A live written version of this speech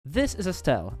This is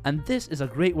Astel, and this is a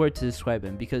great word to describe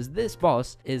him because this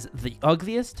boss is the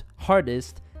ugliest,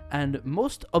 hardest, and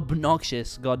most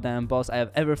obnoxious goddamn boss I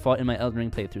have ever fought in my Elden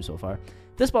Ring playthrough so far.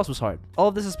 This boss was hard. All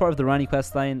of this is part of the Ranni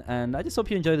questline, and I just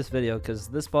hope you enjoy this video because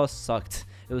this boss sucked.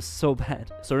 It was so bad.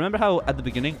 So remember how at the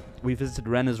beginning we visited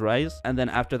Ranni's Rise, and then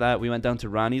after that we went down to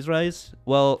Ranni's Rise?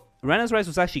 Well, Ranni's Rise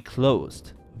was actually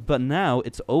closed, but now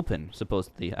it's open,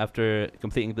 supposedly, after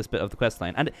completing this bit of the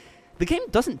questline. And the game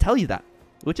doesn't tell you that,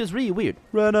 which is really weird.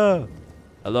 Renna!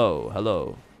 Hello,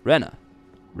 hello.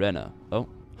 Renna. Oh,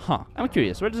 huh. I'm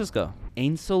curious, where does this go?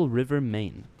 Astel River,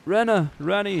 Maine.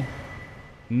 Ranni.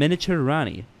 Miniature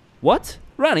Ranni. What?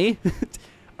 Ranni?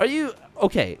 Are you...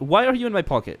 Okay, why are you in my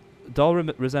pocket? Doll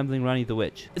resembling Ranni the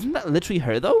Witch. Isn't that literally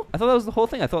her, though? I thought that was the whole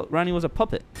thing. I thought Ranni was a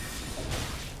puppet.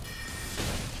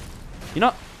 You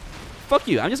know... Fuck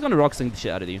you. I'm just gonna rock sling the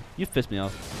shit out of you. You've pissed me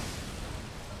off.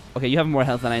 Okay, you have more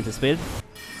health than I anticipated.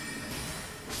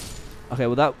 Okay,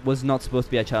 well that was not supposed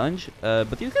to be a challenge.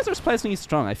 But these guys are surprisingly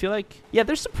strong. I feel like... Yeah,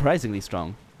 they're surprisingly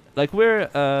strong. Like, we're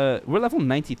level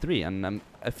 93, and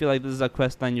I feel like this is a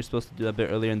quest line you're supposed to do a bit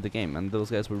earlier in the game, and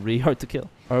those guys were really hard to kill.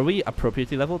 Are we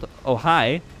appropriately leveled? Oh,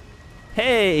 hi.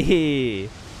 Hey!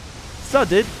 So,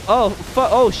 dude. Oh,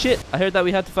 oh, shit. I heard that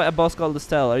we had to fight a boss called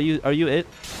Astel. Are you it?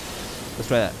 Let's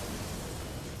try that.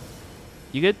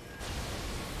 You good?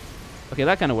 Okay,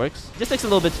 that kind of works. Just takes a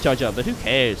little bit to charge up, but who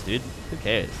cares, dude? Who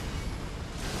cares?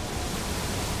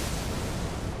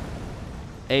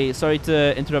 Hey, sorry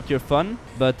to interrupt your fun,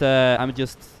 but I'm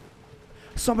just...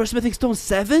 Somber Smithing Stone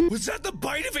 7? Was that the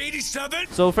bite of 87?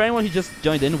 So for anyone who just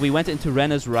joined in, we went into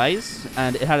Ranni's Rise,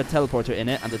 and it had a teleporter in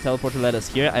it, and the teleporter led us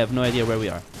here. I have no idea where we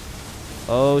are.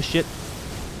 Oh, shit.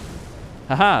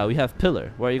 Haha, we have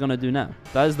Pillar. What are you gonna do now?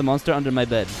 That is the monster under my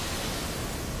bed.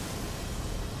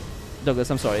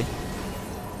 Douglas, I'm sorry.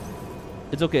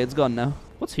 It's okay, it's gone now.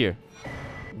 What's here?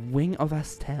 Wing of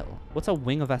Astel. What's a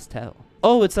Wing of Astel?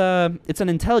 Oh, it's an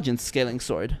intelligence scaling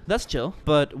sword. That's chill.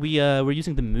 But we're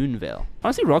using the Moon Veil.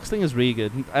 Honestly, Rock Sling is really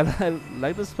good. I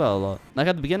like this spell a lot. Like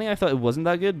at the beginning, I thought it wasn't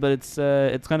that good, but it's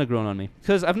kind of grown on me.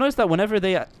 Because I've noticed that whenever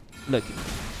they look,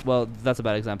 well, that's a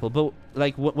bad example. But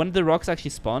like when the rocks actually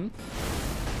spawn,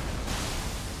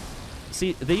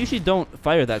 see, they usually don't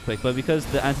fire that quick. But because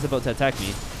the ant is about to attack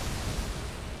me,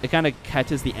 it kind of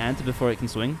catches the ant before it can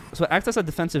swing. So it acts as a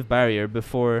defensive barrier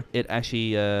before it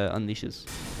actually unleashes.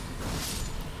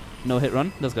 No hit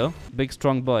run. Let's go. Big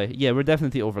strong boy. Yeah, we're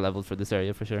definitely over leveled for this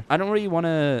area for sure. I don't really want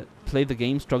to play the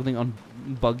game struggling on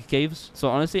bug caves. So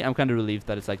honestly, I'm kind of relieved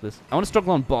that it's like this. I want to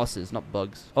struggle on bosses, not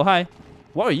bugs. Oh, hi.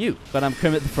 What are you? But I'm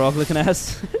Kermit the Frog looking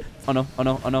ass. Oh no, oh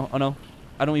no, oh no, oh no.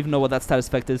 I don't even know what that status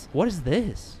effect is. What is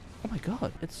this? Oh my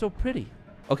god, it's so pretty.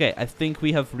 Okay, I think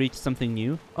we have reached something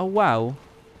new. Oh wow.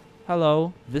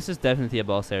 Hello. This is definitely a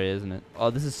boss area, isn't it?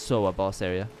 Oh, this is so a boss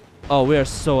area. Oh, we are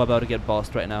so about to get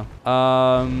bossed right now.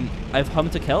 I've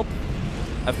come to help.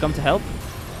 I've come to help.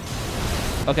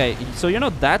 Okay, so you're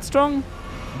not that strong,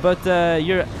 but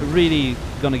you're really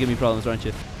gonna give me problems, aren't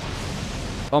you?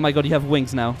 Oh my god, you have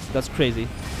wings now. That's crazy.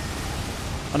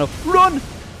 Oh no, run!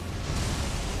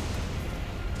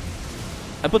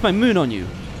 I put my moon on you.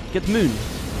 Get moon.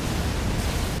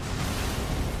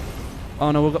 Oh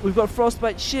no, we've got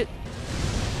frostbite. Shit.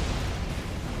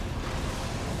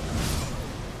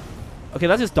 Okay,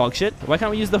 that's just dog shit. Why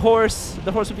can't we use the horse?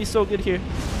 The horse would be so good here.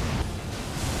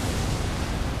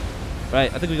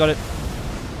 Right, I think we got it.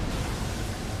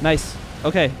 Nice.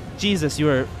 Okay. Jesus, you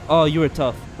were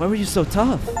tough. Why were you so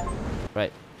tough?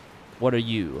 Right. What are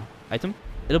you? Item?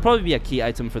 It'll probably be a key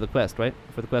item for the quest, right?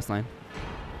 For the quest line.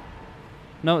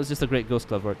 No, it's just a great ghost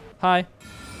glove word. Hi.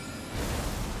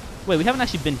 Wait, we haven't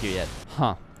actually been here yet.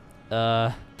 Huh.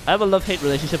 I have a love-hate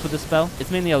relationship with this spell. It's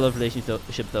mainly a love relationship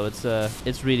though.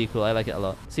 It's really cool. I like it a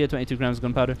lot. See, 22 grams of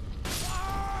gunpowder.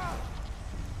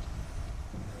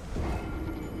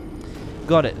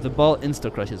 Got it. The ball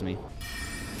insta-crushes me.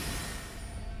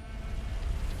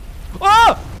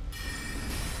 Oh!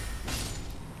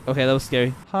 Okay, that was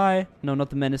scary. Hi. No, not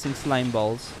the menacing slime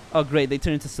balls. Oh, great. They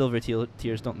turn into silver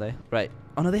tears, don't they? Right.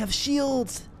 Oh, no, they have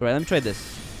shields. Right, let me try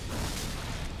this.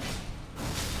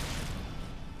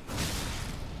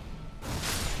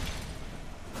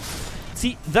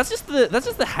 See, that's just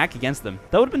the hack against them.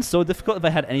 That would have been so difficult if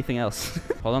I had anything else.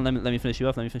 Hold on, let me finish you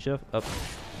off. Let me finish you off. Up.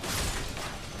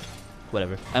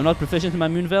 Whatever. I'm not proficient in my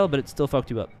Moon Veil, but it still fucked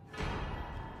you up.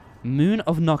 Moon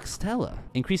of Noxtella.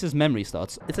 Increases memory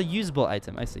slots. It's a usable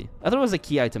item, I see. I thought it was a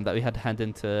key item that we had to hand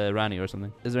into Ranni or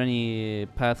something. Is there any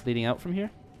path leading out from here?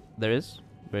 There is.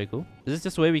 Very cool. Is this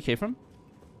just the way we came from?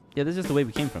 Yeah, this is just the way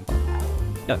we came from.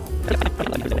 Yeah.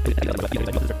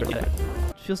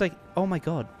 Feels like, oh my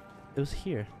god. It was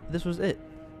here. This was it.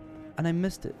 and I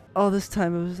missed it. All this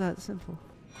time it was that simple.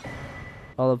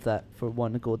 All of that for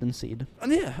one golden seed.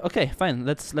 And yeah, okay, fine.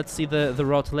 Let's see the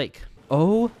rot lake.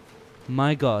 Oh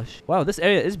my gosh. Wow, this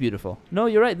area is beautiful. No,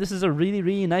 you're right. This is a really,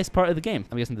 really nice part of the game.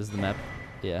 I'm guessing this is the map.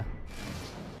 Yeah.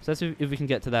 So let's see if we can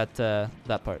get to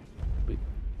that part.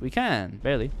 We can,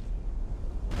 barely.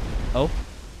 Oh.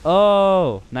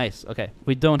 Oh, nice. Okay.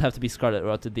 We don't have to be Scarlet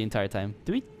Rotted the entire time.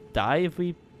 Do we die if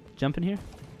we jump in here?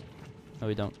 No,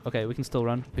 we don't. Okay, we can still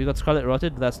run. We got Scarlet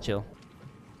Rotted, but that's chill.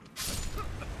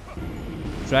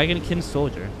 Dragonkin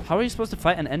Soldier. How are you supposed to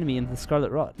fight an enemy in the Scarlet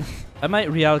Rot? I might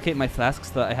reallocate my flasks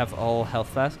so that I have all health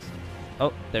flasks.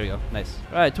 Oh, there we go. Nice.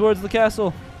 Alright, towards the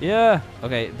castle. Yeah.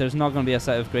 Okay, there's not going to be a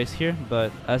site of grace here,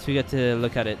 but as we get to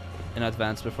look at it in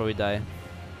advance before we die.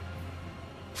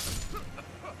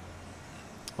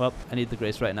 Well, I need the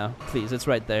grace right now. Please, it's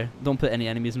right there. Don't put any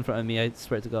enemies in front of me, I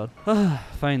swear to God.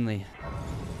 Finally.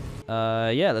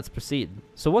 Yeah, let's proceed.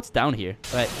 So what's down here?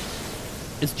 Right.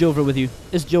 It's Jover with you.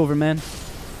 It's Jover, man.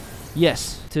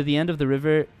 Yes. To the end of the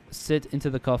river, sit into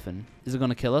the coffin. Is it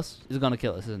gonna kill us? It's gonna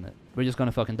kill us, isn't it? We're just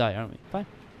gonna fucking die, aren't we? Fine.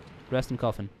 Rest in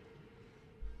coffin.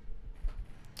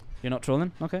 You're not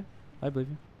trolling? Okay. I believe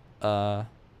you.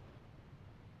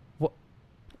 What?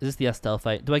 Is this the Astel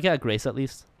fight? Do I get a grace at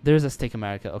least? There's a Stake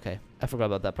America. Okay. I forgot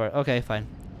about that part. Okay, fine.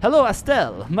 Hello,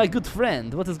 Astel, my good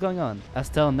friend. What is going on?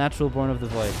 Astel, natural born of the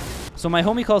void. So my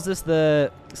homie calls this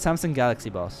the Samsung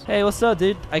Galaxy boss. Hey, what's up,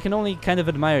 dude? I can only kind of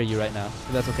admire you right now,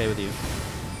 if that's okay with you.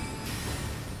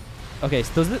 Okay,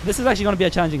 so this is actually going to be a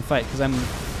challenging fight, because I'm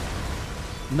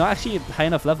not actually high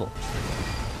enough level.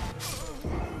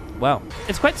 Wow.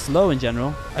 It's quite slow in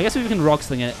general. I guess if we can rock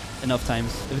sling it enough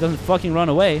times. If it doesn't fucking run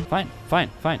away, fine, fine,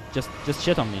 fine. Just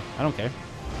shit on me. I don't care.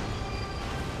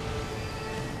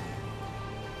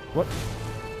 What?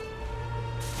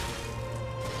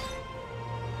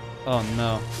 Oh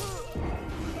no.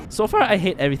 So far, I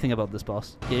hate everything about this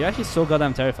boss. Yeah, you're actually so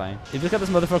goddamn terrifying. If you look at this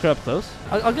motherfucker up close,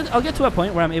 I'll get to a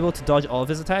point where I'm able to dodge all of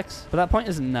his attacks, but that point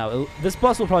isn't now. This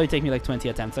boss will probably take me like 20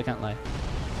 attempts, I can't lie.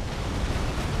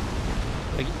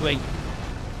 Wait.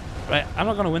 Right, I'm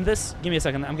not gonna win this. Give me a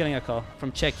second, I'm getting a call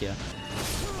from Czechia.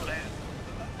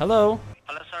 Hello?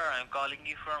 Hello sir, I'm calling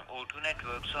you from O2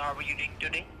 Network. So how are you doing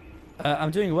today?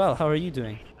 I'm doing well. How are you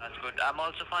doing? That's good. I'm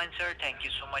also fine, sir. Thank you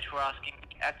so much for asking.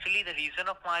 Actually, the reason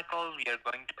of my call, we are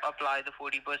going to apply the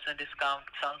 40% discount.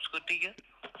 Sounds good to you?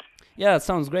 Yeah, that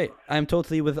sounds great. I'm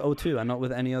totally with O2 and not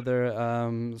with any other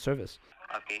service.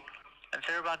 Okay. And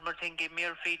sir, one more thing. Give me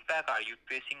your feedback. Are you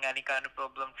facing any kind of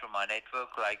problem from our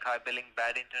network, like high billing,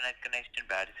 bad internet connection,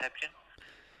 bad reception?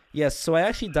 Yes, so I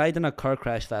actually died in a car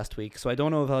crash last week, so I don't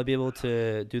know if I'll be able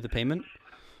to do the payment.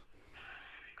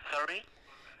 Sorry?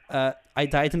 I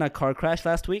died in a car crash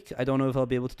last week. I don't know if I'll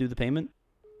be able to do the payment.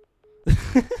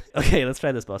 Okay, let's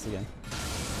try this boss again.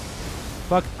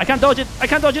 Fuck, I can't dodge it. I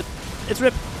can't dodge it. It's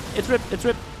rip. It's rip. It's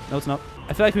rip. No, it's not.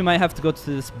 I feel like we might have to go to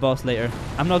this boss later.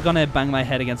 I'm not gonna bang my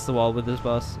head against the wall with this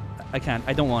boss. I can't.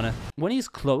 I don't want to. When he's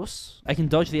close, I can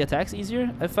dodge the attacks easier,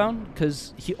 I've found,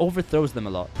 because he overthrows them a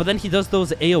lot. But then he does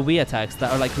those AoE attacks that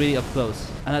are like really up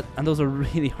close, and those are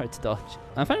really hard to dodge.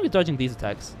 I'm fine with dodging these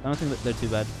attacks. I don't think that they're too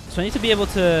bad. So I need to be able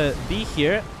to be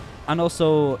here and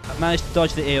also manage to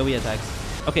dodge the AoE attacks.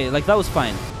 Okay, like that was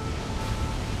fine.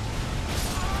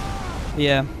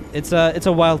 Yeah, it's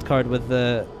a wild card with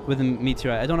the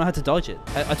meteorite. I don't know how to dodge it.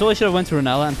 I totally should have went to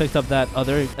Ranella and picked up that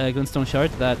other glintstone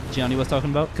shard that Gianni was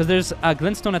talking about. Because there's a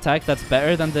glintstone attack that's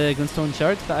better than the glintstone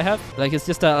shard that I have. Like it's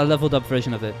just a leveled up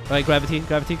version of it. Alright, gravity,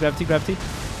 gravity, gravity, gravity.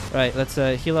 Alright, let's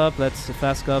heal up. Let's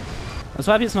flask up. I'm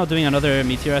so happy it's not doing another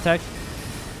meteor attack.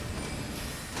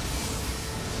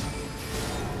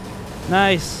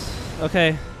 Nice.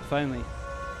 Okay, finally.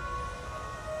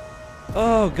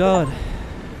 Oh god.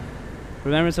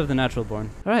 Remembrance of the Natural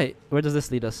Born. Alright, where does this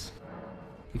lead us?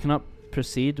 You cannot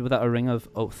proceed without a ring of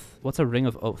oath. What's a ring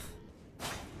of oath?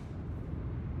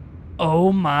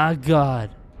 Oh my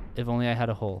god. If only I had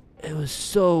a hole. It was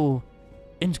so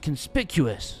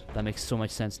inconspicuous. That makes so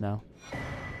much sense now.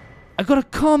 I got a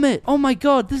comet! Oh my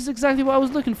god, this is exactly what I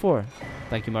was looking for.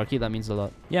 Thank you, Marky, that means a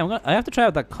lot. Yeah, I have to try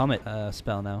out that comet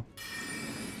spell now.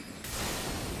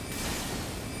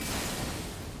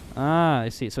 Ah, I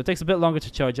see. So it takes a bit longer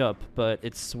to charge up, but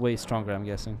it's way stronger, I'm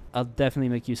guessing. I'll definitely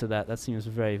make use of that. That seems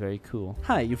very, very cool.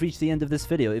 Hi, you've reached the end of this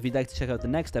video. If you'd like to check out the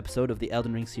next episode of the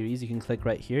Elden Ring series, you can click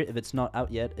right here. If it's not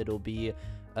out yet, it'll be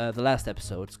the last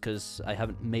episode, because I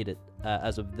haven't made it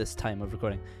as of this time of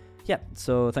recording. Yeah,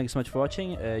 so thank you so much for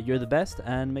watching. You're the best,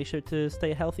 and make sure to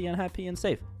stay healthy and happy and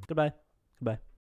safe. Goodbye. Goodbye.